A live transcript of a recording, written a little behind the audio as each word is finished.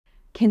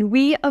Can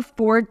we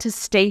afford to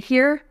stay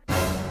here?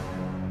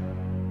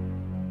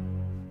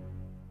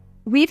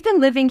 We've been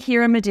living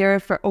here in Madeira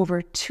for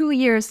over 2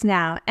 years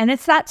now, and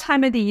it's that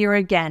time of the year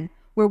again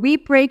where we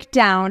break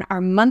down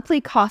our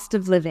monthly cost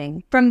of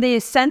living. From the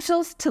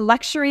essentials to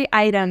luxury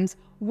items,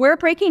 we're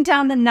breaking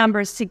down the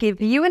numbers to give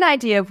you an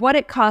idea of what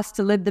it costs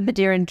to live the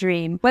Madeiran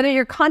dream, whether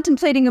you're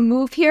contemplating a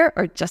move here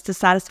or just to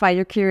satisfy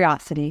your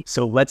curiosity.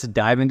 So let's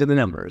dive into the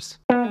numbers.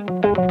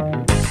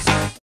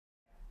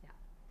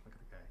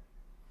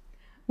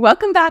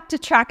 Welcome back to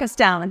Track Us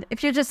Down.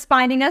 If you're just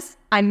finding us,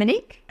 I'm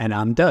Monique. And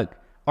I'm Doug.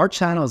 Our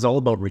channel is all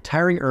about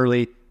retiring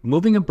early,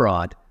 moving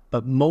abroad,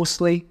 but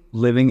mostly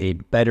living a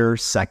better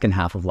second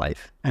half of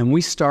life. And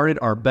we started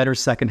our better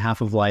second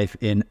half of life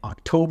in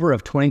October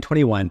of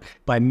 2021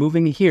 by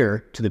moving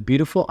here to the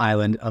beautiful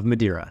island of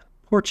Madeira,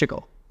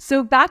 Portugal.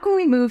 So back when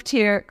we moved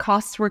here,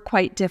 costs were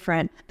quite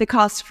different. The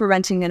costs for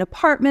renting an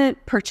apartment,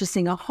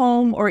 purchasing a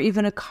home, or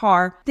even a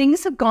car,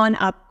 things have gone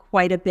up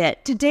quite a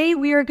bit. Today,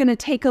 we are going to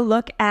take a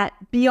look at,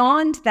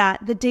 beyond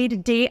that, the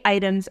day-to-day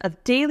items of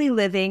daily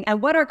living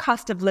and what our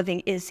cost of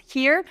living is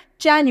here,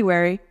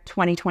 January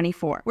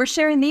 2024. We're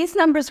sharing these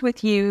numbers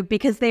with you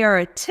because they are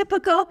a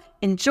typical,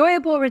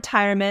 enjoyable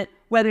retirement,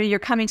 whether you're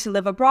coming to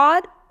live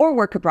abroad or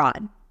work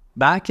abroad.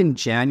 Back in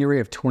January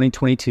of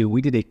 2022,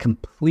 we did a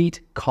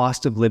complete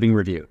cost of living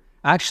review.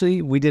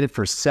 Actually, we did it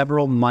for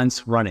several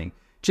months running,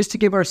 just to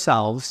give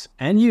ourselves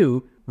and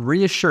you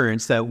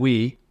reassurance that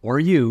we, or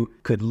you,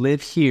 could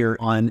live here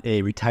on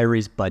a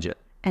retiree's budget.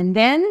 And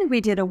then we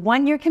did a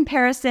one-year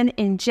comparison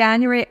in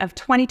January of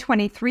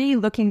 2023,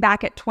 looking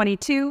back at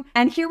 22.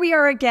 And here we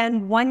are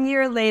again, 1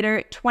 year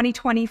later,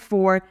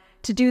 2024,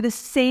 to do the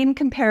same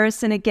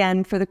comparison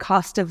again for the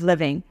cost of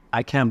living.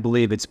 I can't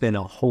believe it's been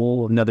a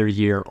whole another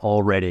year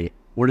already.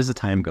 Where does the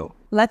time go?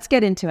 Let's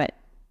get into it.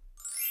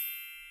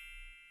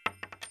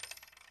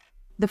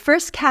 The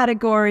first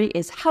category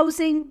is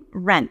housing,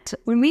 rent.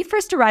 When we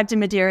first arrived in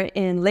Madeira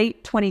in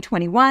late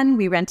 2021,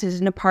 we rented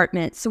an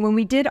apartment. So when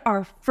we did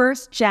our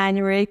first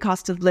January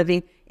cost of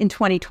living in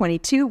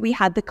 2022, we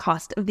had the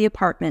cost of the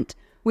apartment,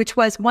 which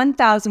was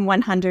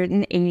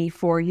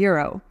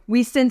 €1,184.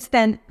 We since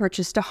then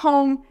purchased a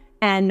home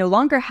and no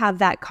longer have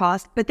that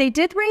cost, but they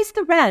did raise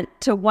the rent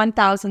to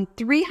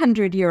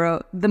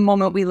 €1,300 the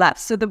moment we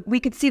left, so that we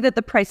could see that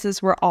the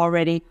prices were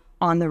already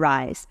on the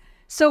rise.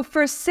 So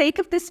for sake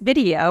of this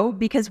video,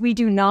 because we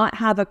do not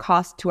have a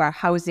cost to our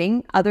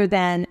housing other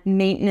than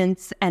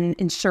maintenance and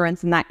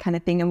insurance and that kind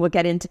of thing, and we'll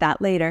get into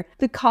that later,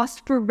 the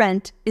cost for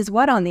rent is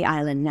what on the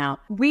island now?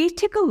 We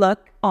took a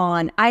look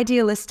on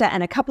Idealista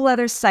and a couple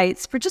other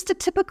sites for just a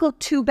typical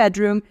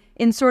 2-bedroom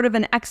in sort of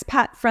an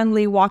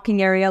expat-friendly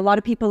walking area. A lot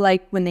of people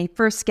like when they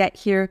first get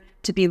here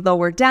to be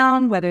lower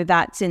down, whether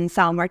that's in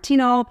São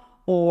Martinho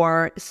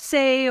or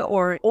Sé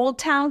or Old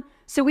Town.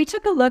 So we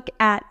took a look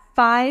at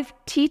 5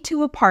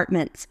 T2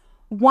 apartments,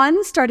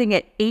 one starting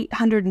at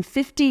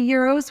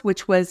 €850,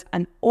 which was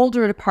an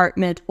older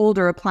apartment,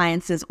 older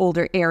appliances,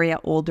 older area,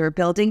 older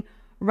building,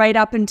 right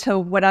up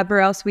until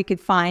whatever else we could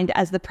find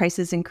as the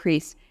prices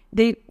increased.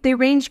 They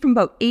ranged from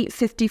about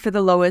 $850 for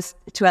the lowest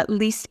to at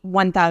least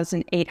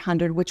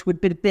 $1,800, which would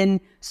have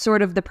been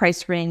sort of the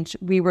price range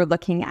we were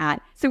looking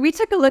at. So we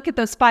took a look at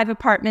those 5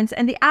 apartments,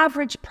 and the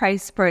average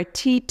price for a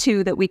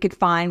T2 that we could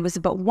find was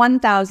about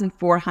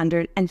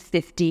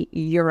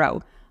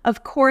 €1,450.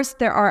 Of course,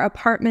 there are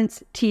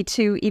apartments,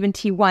 T2, even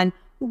T1,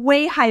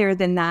 way higher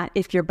than that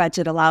if your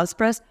budget allows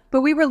for us,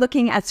 but we were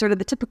looking at sort of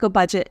the typical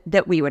budget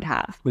that we would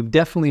have. We've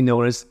definitely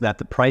noticed that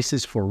the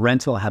prices for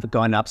rental have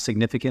gone up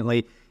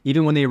significantly.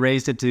 Even when they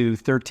raised it to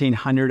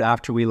 $1,300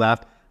 after we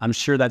left, I'm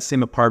sure that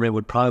same apartment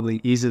would probably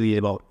easily be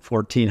about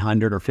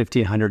 €1,400 or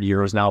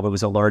 €1,500 now if it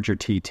was a larger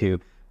T2.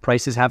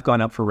 Prices have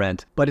gone up for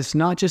rent, but it's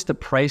not just the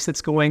price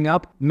that's going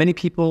up. Many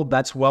people,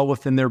 that's well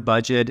within their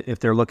budget if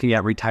they're looking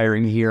at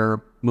retiring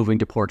here, moving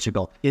to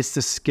Portugal. It's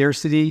the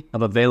scarcity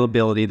of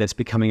availability that's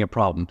becoming a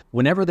problem.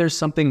 Whenever there's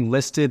something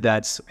listed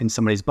that's in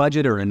somebody's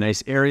budget or a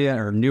nice area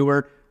or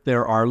newer,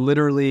 there are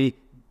literally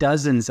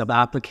dozens of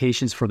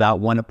applications for that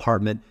one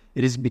apartment.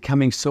 It is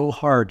becoming so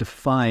hard to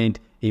find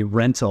a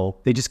rental.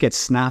 They just get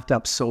snapped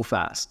up so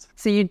fast.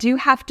 So you do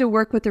have to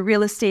work with a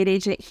real estate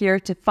agent here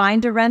to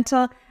find a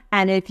rental.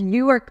 And if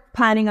you are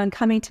planning on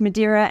coming to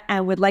Madeira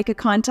and would like a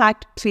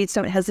contact, please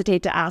don't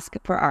hesitate to ask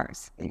for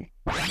ours.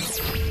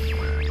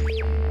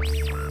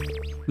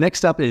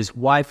 Next up is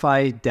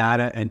Wi-Fi,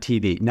 data, and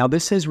TV. Now,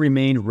 this has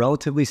remained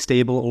relatively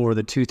stable over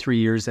the 2-3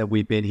 years that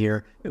we've been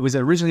here. It was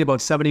originally about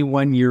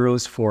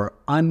 €71 for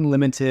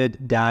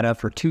unlimited data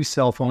for 2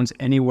 cell phones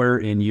anywhere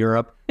in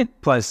Europe,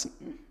 plus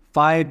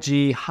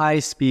 5G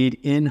high-speed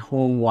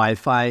in-home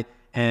Wi-Fi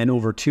and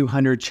over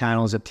 200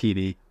 channels of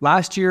TV.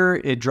 Last year,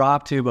 it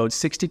dropped to about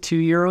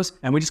 €62,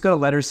 and we just got a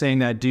letter saying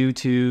that due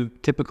to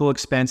typical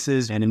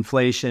expenses and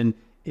inflation,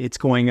 it's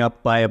going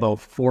up by about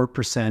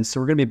 4%. So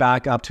we're going to be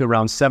back up to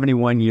around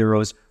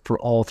 €71 for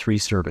all 3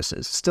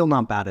 services. Still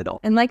not bad at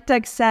all. And like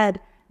Doug said,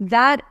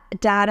 that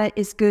data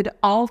is good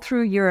all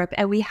through Europe.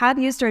 And we have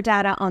used our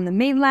data on the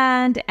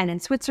mainland and in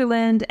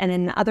Switzerland and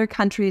in other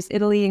countries,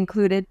 Italy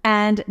included,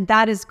 and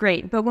that is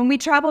great. But when we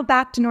travel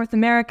back to North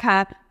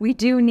America, we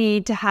do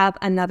need to have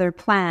another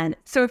plan.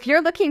 So if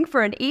you're looking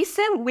for an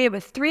eSIM, we have a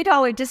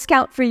 $3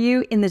 discount for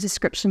you in the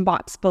description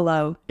box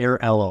below.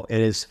 AIRALO, it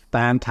is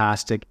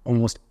fantastic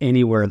almost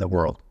anywhere in the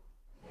world.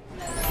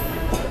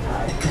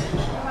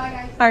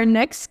 Our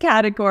next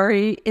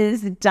category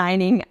is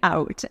dining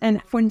out,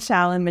 and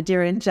Funchal and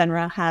Madeira in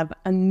general have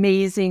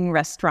amazing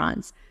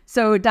restaurants.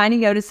 So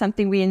dining out is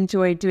something we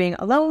enjoy doing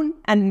alone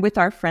and with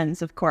our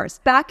friends, of course.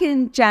 Back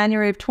in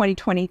January of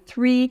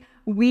 2023,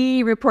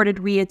 we reported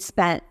we had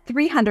spent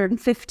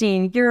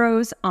 315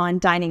 euros on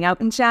dining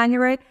out in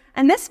January,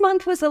 and this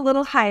month was a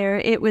little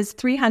higher. It was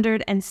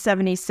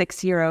 376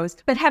 euros.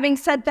 But having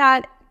said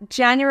that,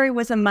 January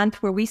was a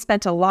month where we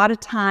spent a lot of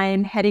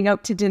time heading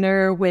out to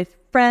dinner with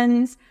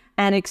friends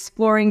and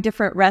exploring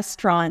different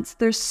restaurants.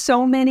 There's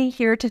so many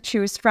here to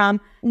choose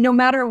from, no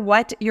matter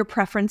what your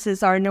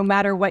preferences are, no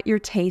matter what your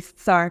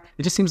tastes are.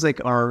 It just seems like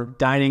our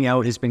dining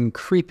out has been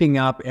creeping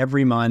up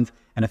every month.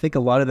 And I think a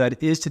lot of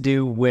that is to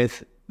do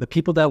with the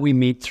people that we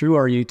meet through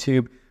our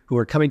YouTube who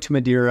are coming to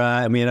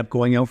Madeira, and we end up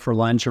going out for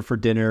lunch or for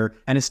dinner,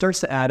 and it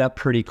starts to add up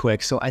pretty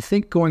quick. So I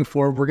think going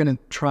forward, we're going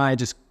to try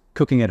just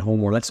cooking at home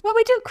more. Well,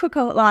 we do cook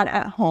a lot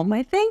at home,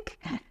 I think.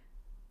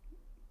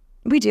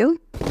 We do.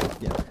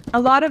 Yeah. A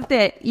lot of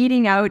the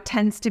eating out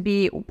tends to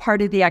be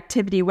part of the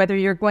activity. Whether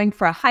you're going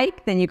for a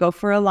hike, then you go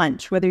for a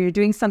lunch. Whether you're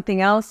doing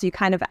something else, you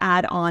kind of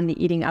add on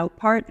the eating out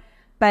part.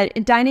 But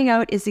dining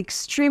out is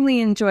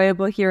extremely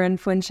enjoyable here in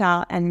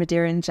Funchal and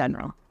Madeira in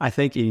general. I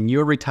think in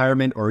your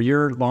retirement or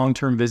your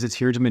long-term visits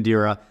here to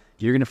Madeira,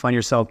 you're going to find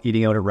yourself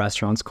eating out at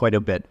restaurants quite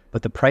a bit.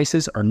 But the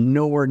prices are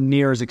nowhere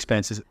near as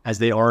expensive as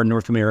they are in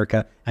North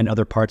America and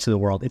other parts of the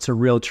world. It's a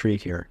real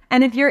treat here.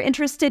 And if you're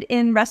interested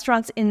in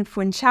restaurants in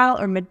Funchal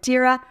or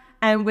Madeira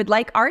and would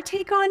like our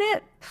take on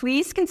it,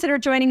 please consider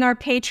joining our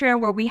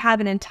Patreon, where we have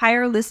an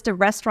entire list of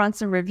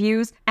restaurants and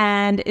reviews,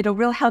 and it'll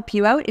really help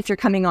you out if you're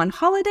coming on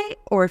holiday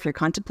or if you're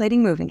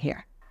contemplating moving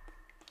here.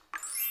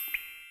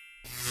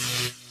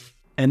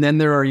 And then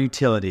there are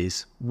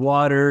utilities: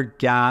 water,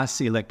 gas,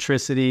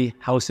 electricity,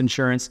 house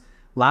insurance.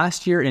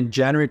 Last year in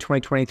January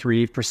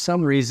 2023, for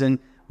some reason,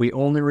 we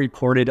only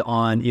reported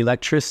on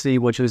electricity,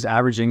 which was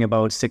averaging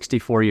about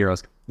 64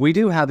 euros. We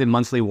do have a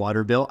monthly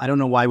water bill. I don't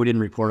know why we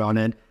didn't report on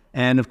it.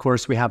 And of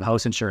course, we have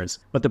house insurance,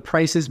 but the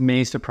prices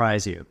may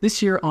surprise you.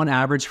 This year, on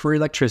average for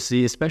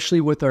electricity,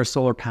 especially with our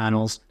solar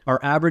panels, our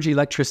average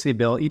electricity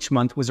bill each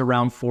month was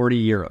around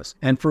 40 euros.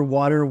 And for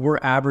water, we're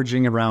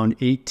averaging around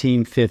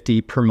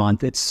 18.50 per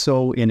month. It's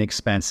so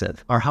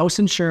inexpensive. Our house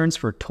insurance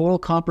for total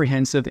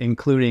comprehensive,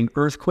 including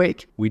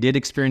earthquake, we did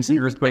experience an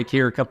earthquake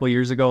here a couple of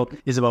years ago,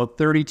 is about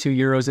 32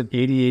 euros and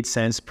 88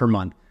 cents per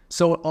month.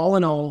 So all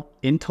in all,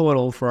 in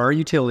total, for our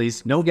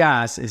utilities, no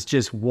gas, is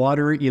just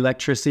water,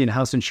 electricity, and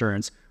house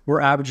insurance. We're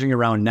averaging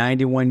around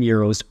 91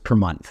 euros per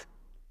month.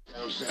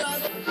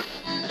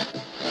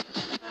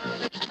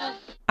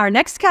 Our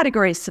next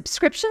category is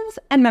subscriptions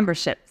and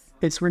memberships.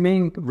 It's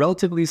remained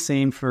relatively the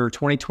same for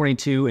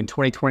 2022 and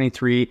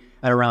 2023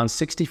 at around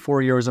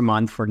 64 euros a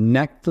month for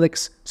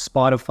Netflix,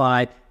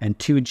 Spotify, and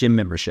 2 gym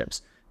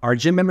memberships. Our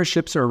gym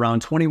memberships are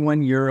around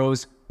 21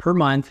 euros per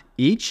month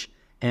each,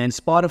 and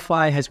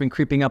Spotify has been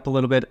creeping up a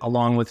little bit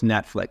along with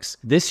Netflix.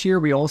 This year,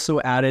 we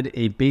also added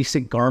a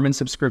basic Garmin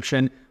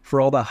subscription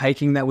for all the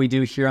hiking that we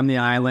do here on the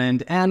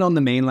island and on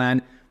the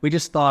mainland. We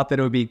just thought that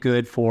it would be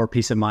good for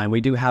peace of mind.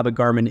 We do have a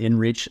Garmin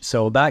InReach,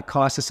 so that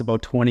costs us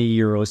about 20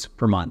 euros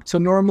per month. So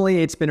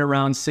normally it's been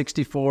around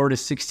 64 to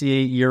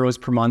 68 euros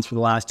per month for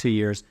the last 2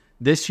 years.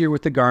 This year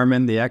with the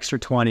Garmin, the extra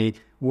 20,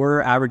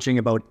 we're averaging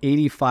about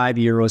 85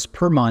 euros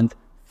per month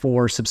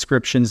for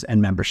subscriptions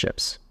and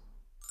memberships.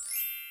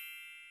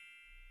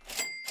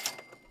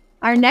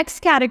 Our next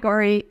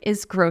category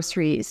is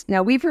groceries.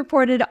 Now, we've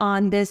reported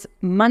on this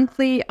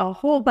monthly a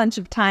whole bunch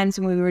of times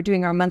when we were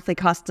doing our monthly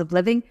cost of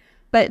living,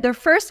 but the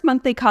first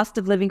monthly cost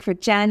of living for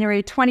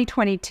January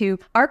 2022,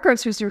 our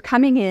groceries were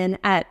coming in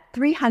at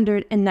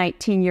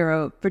 319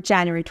 euro for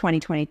January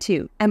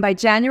 2022. And by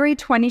January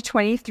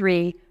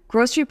 2023,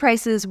 grocery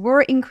prices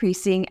were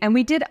increasing, and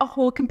we did a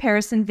whole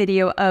comparison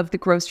video of the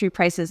grocery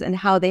prices and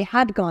how they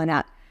had gone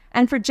up.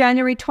 And for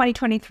January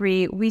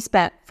 2023, we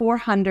spent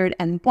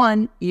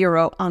 401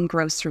 euro on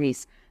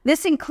groceries.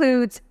 This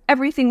includes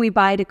everything we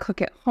buy to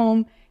cook at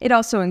home. It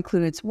also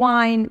includes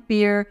wine,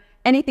 beer,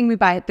 anything we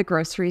buy at the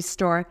grocery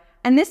store.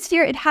 And this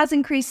year, it has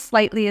increased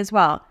slightly as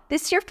well.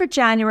 This year for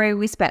January,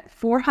 we spent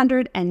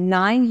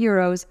 409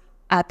 euros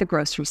at the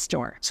grocery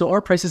store. So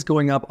our prices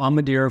going up on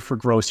Madeira for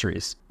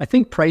groceries. I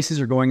think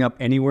prices are going up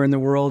anywhere in the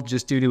world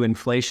just due to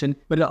inflation,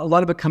 but a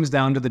lot of it comes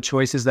down to the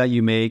choices that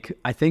you make.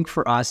 I think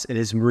for us, it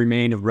has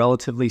remained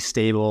relatively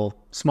stable.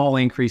 Small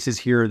increases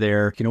here or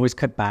there, you can always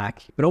cut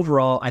back. But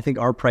overall, I think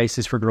our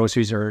prices for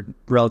groceries are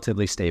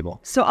relatively stable.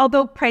 So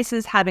although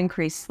prices have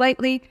increased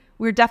slightly,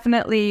 we're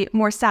definitely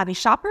more savvy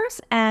shoppers,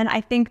 and I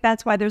think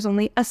that's why there's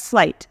only a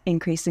slight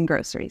increase in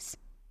groceries.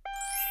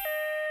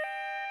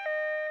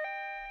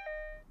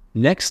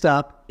 Next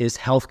up is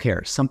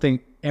healthcare, something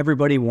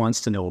everybody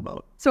wants to know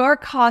about. So our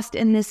cost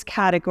in this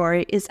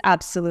category is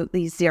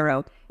absolutely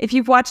zero. If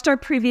you've watched our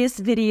previous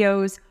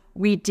videos,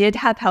 we did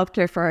have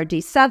healthcare for our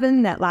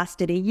D7 that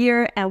lasted a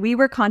year, and we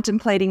were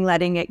contemplating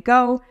letting it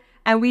go.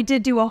 And we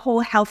did do a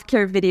whole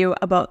healthcare video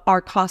about our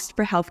cost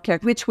for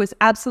healthcare, which was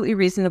absolutely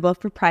reasonable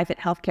for private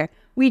healthcare.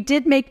 We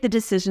did make the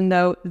decision,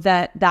 though,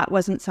 that that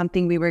wasn't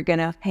something we were going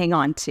to hang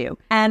on to.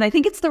 And I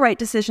think it's the right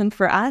decision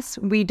for us.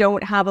 We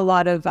don't have a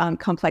lot of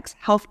complex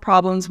health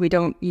problems. We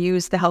don't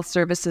use the health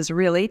services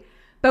really.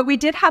 But we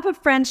did have a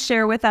friend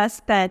share with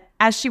us that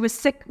as she was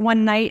sick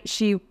one night,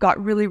 she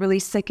got really, really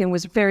sick and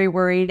was very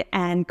worried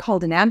and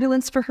called an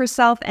ambulance for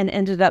herself and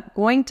ended up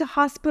going to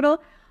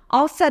hospital.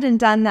 All said and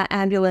done, that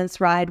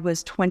ambulance ride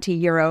was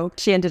 €20.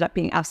 She ended up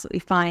being absolutely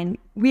fine.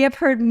 We have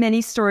heard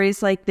many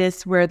stories like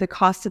this where the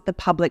cost of the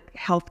public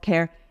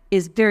healthcare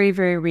is very,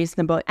 very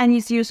reasonable and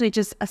is usually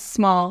just a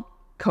small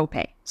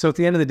copay. So at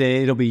the end of the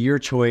day, it'll be your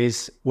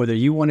choice whether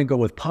you want to go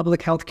with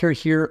public healthcare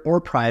here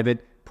or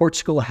private.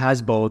 Portugal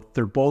has both.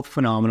 They're both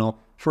phenomenal.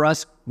 For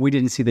us, we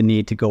didn't see the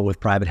need to go with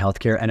private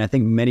healthcare, and I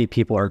think many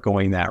people are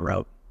going that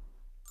route.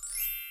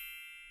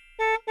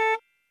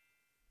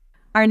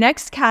 Our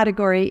next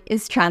category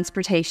is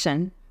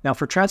transportation. Now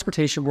for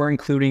transportation, we're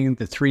including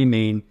the three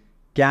main: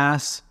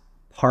 gas,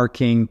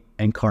 parking,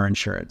 and car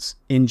insurance.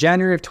 In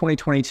January of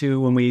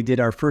 2022, when we did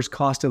our first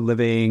cost of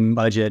living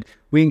budget,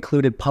 we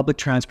included public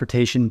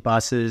transportation,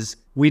 buses.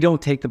 We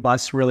don't take the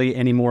bus really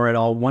anymore at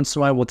all. Once in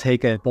a while, we'll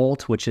take a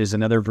Bolt, which is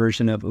another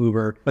version of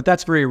Uber, but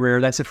that's very rare.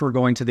 That's if we're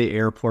going to the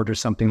airport or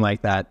something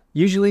like that.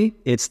 Usually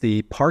it's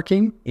the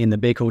parking in the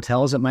big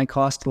hotels that might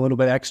cost a little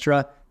bit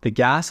extra. The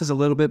gas is a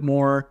little bit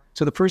more.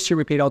 So the first year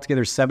we paid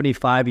altogether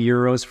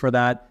 €75 for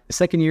that. The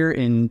second year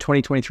in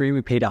 2023,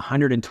 we paid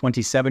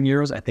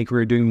 €127. I think we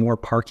were doing more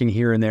parking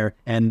here and there.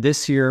 And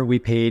this year we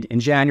paid in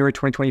January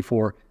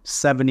 2024,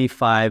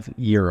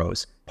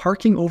 €75.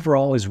 Parking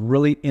overall is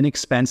really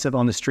inexpensive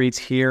on the streets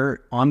here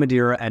on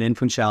Madeira and in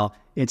Funchal.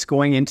 It's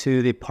going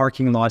into the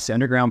parking lots, the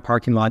underground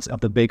parking lots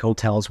of the big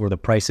hotels where the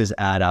prices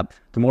add up.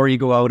 The more you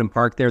go out and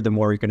park there, the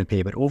more you're going to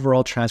pay. But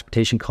overall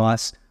transportation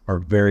costs are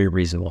very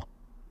reasonable.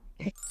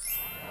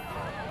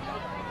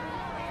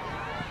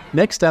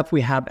 Next up,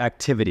 we have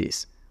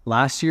activities.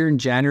 Last year in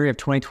January of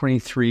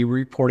 2023, we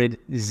reported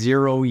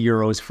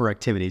 €0 for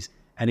activities.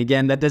 And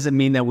again, that doesn't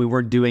mean that we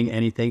weren't doing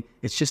anything.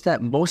 It's just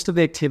that most of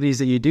the activities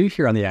that you do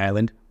here on the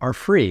island are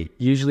free.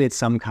 Usually it's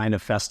some kind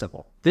of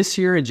festival. This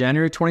year in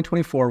January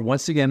 2024,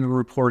 once again, we're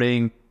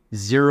reporting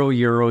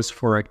 €0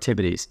 for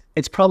activities.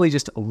 It's probably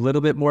just a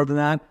little bit more than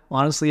that.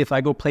 Honestly, if I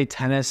go play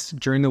tennis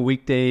during the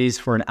weekdays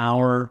for an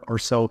hour or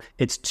so,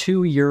 it's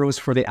 €2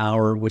 for the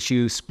hour, which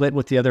you split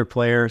with the other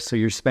player. So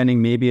you're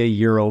spending maybe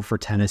 €1 for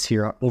tennis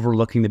here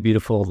overlooking the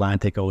beautiful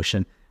Atlantic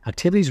Ocean.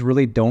 Activities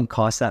really don't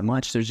cost that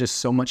much. There's just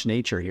so much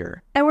nature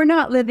here. And we're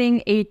not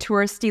living a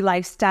touristy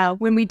lifestyle.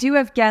 When we do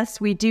have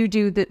guests, we do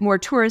the more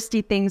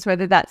touristy things,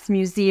 whether that's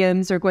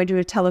museums or going to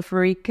a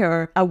teleferique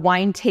or a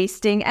wine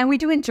tasting. And we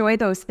do enjoy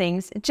those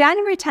things.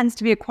 January tends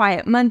to be a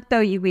quiet month, though.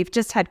 We've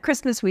just had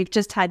Christmas. We've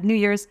just had New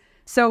Year's.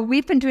 So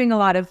we've been doing a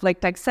lot of, like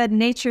Doug said,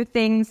 nature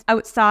things,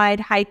 outside,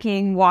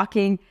 hiking,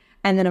 walking,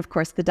 and then, of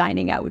course, the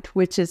dining out,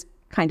 which is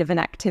kind of an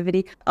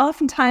activity.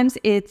 Oftentimes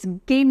it's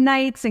game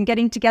nights and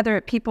getting together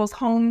at people's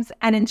homes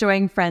and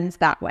enjoying friends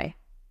that way.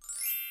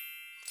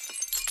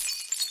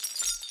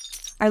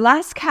 Our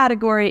last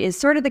category is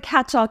sort of the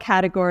catch-all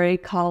category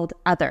called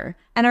other.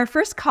 And our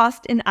first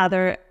cost in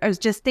other is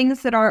just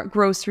things that are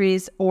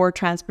groceries or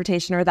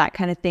transportation or that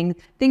kind of thing.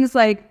 Things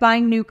like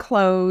buying new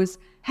clothes,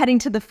 heading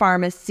to the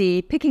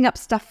pharmacy, picking up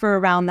stuff for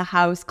around the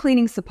house,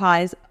 cleaning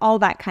supplies, all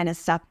that kind of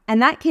stuff.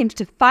 And that came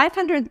to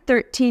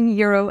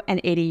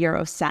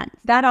 €513.80.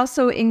 That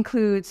also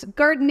includes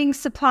gardening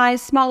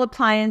supplies, small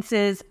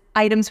appliances,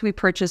 items we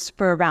purchased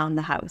for around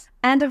the house.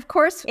 And of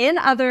course, in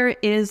other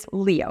is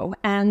Leo.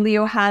 And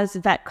Leo has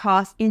vet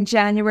costs. In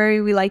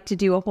January, we like to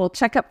do a whole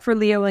checkup for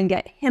Leo and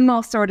get him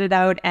all sorted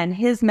out and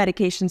his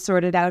medication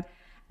sorted out.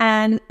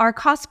 And our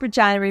costs for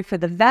January for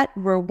the vet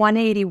were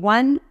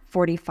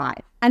 $181.45.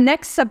 A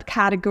next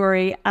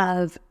subcategory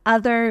of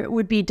other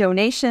would be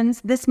donations.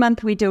 This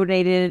month we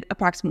donated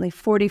approximately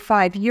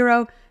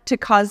 €45 to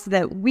causes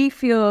that we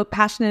feel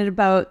passionate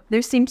about.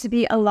 There seems to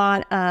be a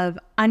lot of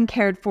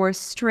uncared for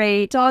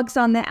stray dogs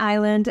on the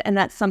island, and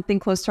that's something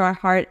close to our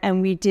heart,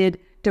 and we did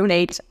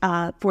donate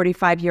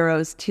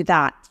 €45 to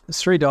that.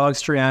 Stray dogs,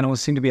 stray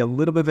animals seem to be a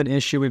little bit of an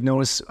issue. We've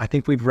noticed, I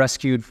think we've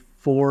rescued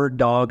 4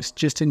 dogs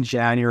just in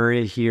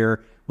January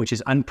here, which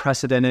is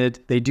unprecedented.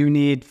 They do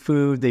need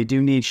food, they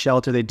do need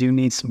shelter, they do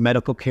need some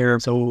medical care.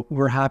 So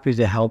we're happy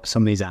to help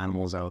some of these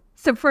animals out.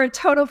 So for a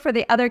total for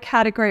the other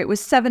category, it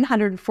was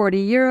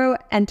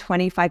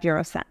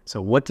 €740.25. So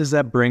what does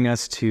that bring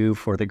us to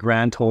for the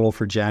grand total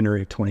for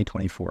January of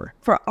 2024?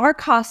 For our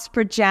costs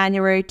for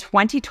January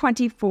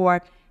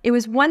 2024, it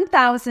was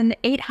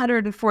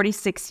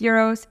 1,846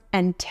 euros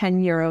and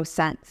 10 euro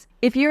cents.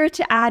 If you were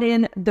to add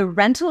in the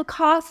rental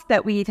costs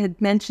that we had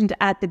mentioned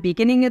at the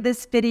beginning of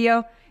this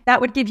video, that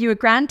would give you a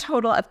grand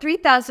total of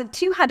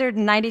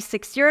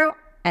 3,296 euro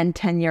and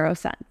 10 euro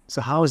cents.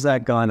 So how has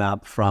that gone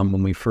up from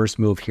when we first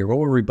moved here? What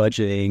were we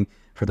budgeting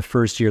for the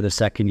first year, the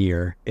second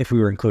year, if we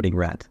were including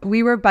rent?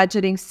 We were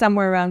budgeting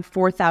somewhere around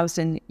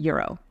 4,000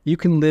 euro. You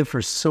can live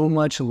for so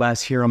much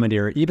less here on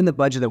Madeira. Even the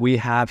budget that we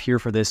have here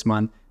for this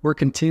month, we're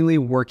continually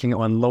working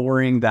on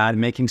lowering that,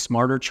 making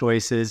smarter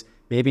choices,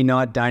 maybe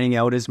not dining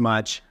out as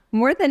much.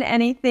 More than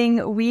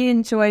anything, we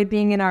enjoy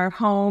being in our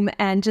home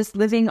and just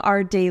living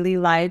our daily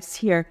lives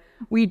here.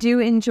 We do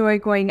enjoy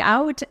going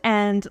out,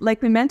 and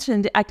like we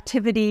mentioned,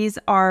 activities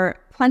are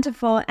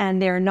plentiful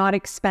and they're not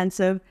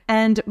expensive,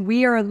 and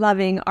we are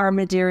loving our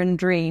Madeiran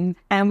dream.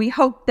 And we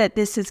hope that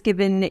this has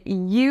given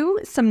you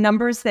some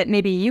numbers that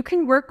maybe you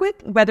can work with,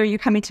 whether you're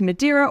coming to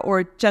Madeira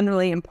or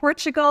generally in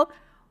Portugal,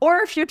 or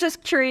if you're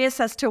just curious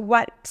as to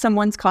what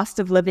someone's cost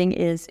of living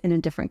is in a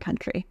different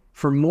country.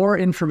 For more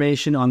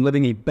information on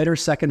living a better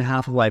second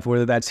half of life,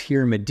 whether that's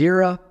here in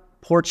Madeira,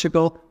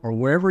 Portugal, or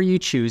wherever you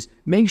choose,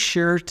 make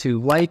sure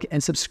to like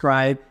and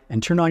subscribe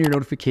and turn on your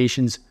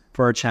notifications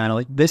for our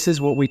channel. This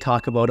is what we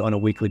talk about on a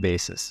weekly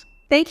basis.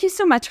 Thank you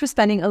so much for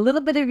spending a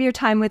little bit of your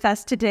time with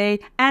us today.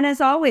 And as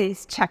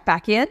always, check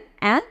back in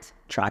and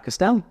track us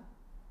down.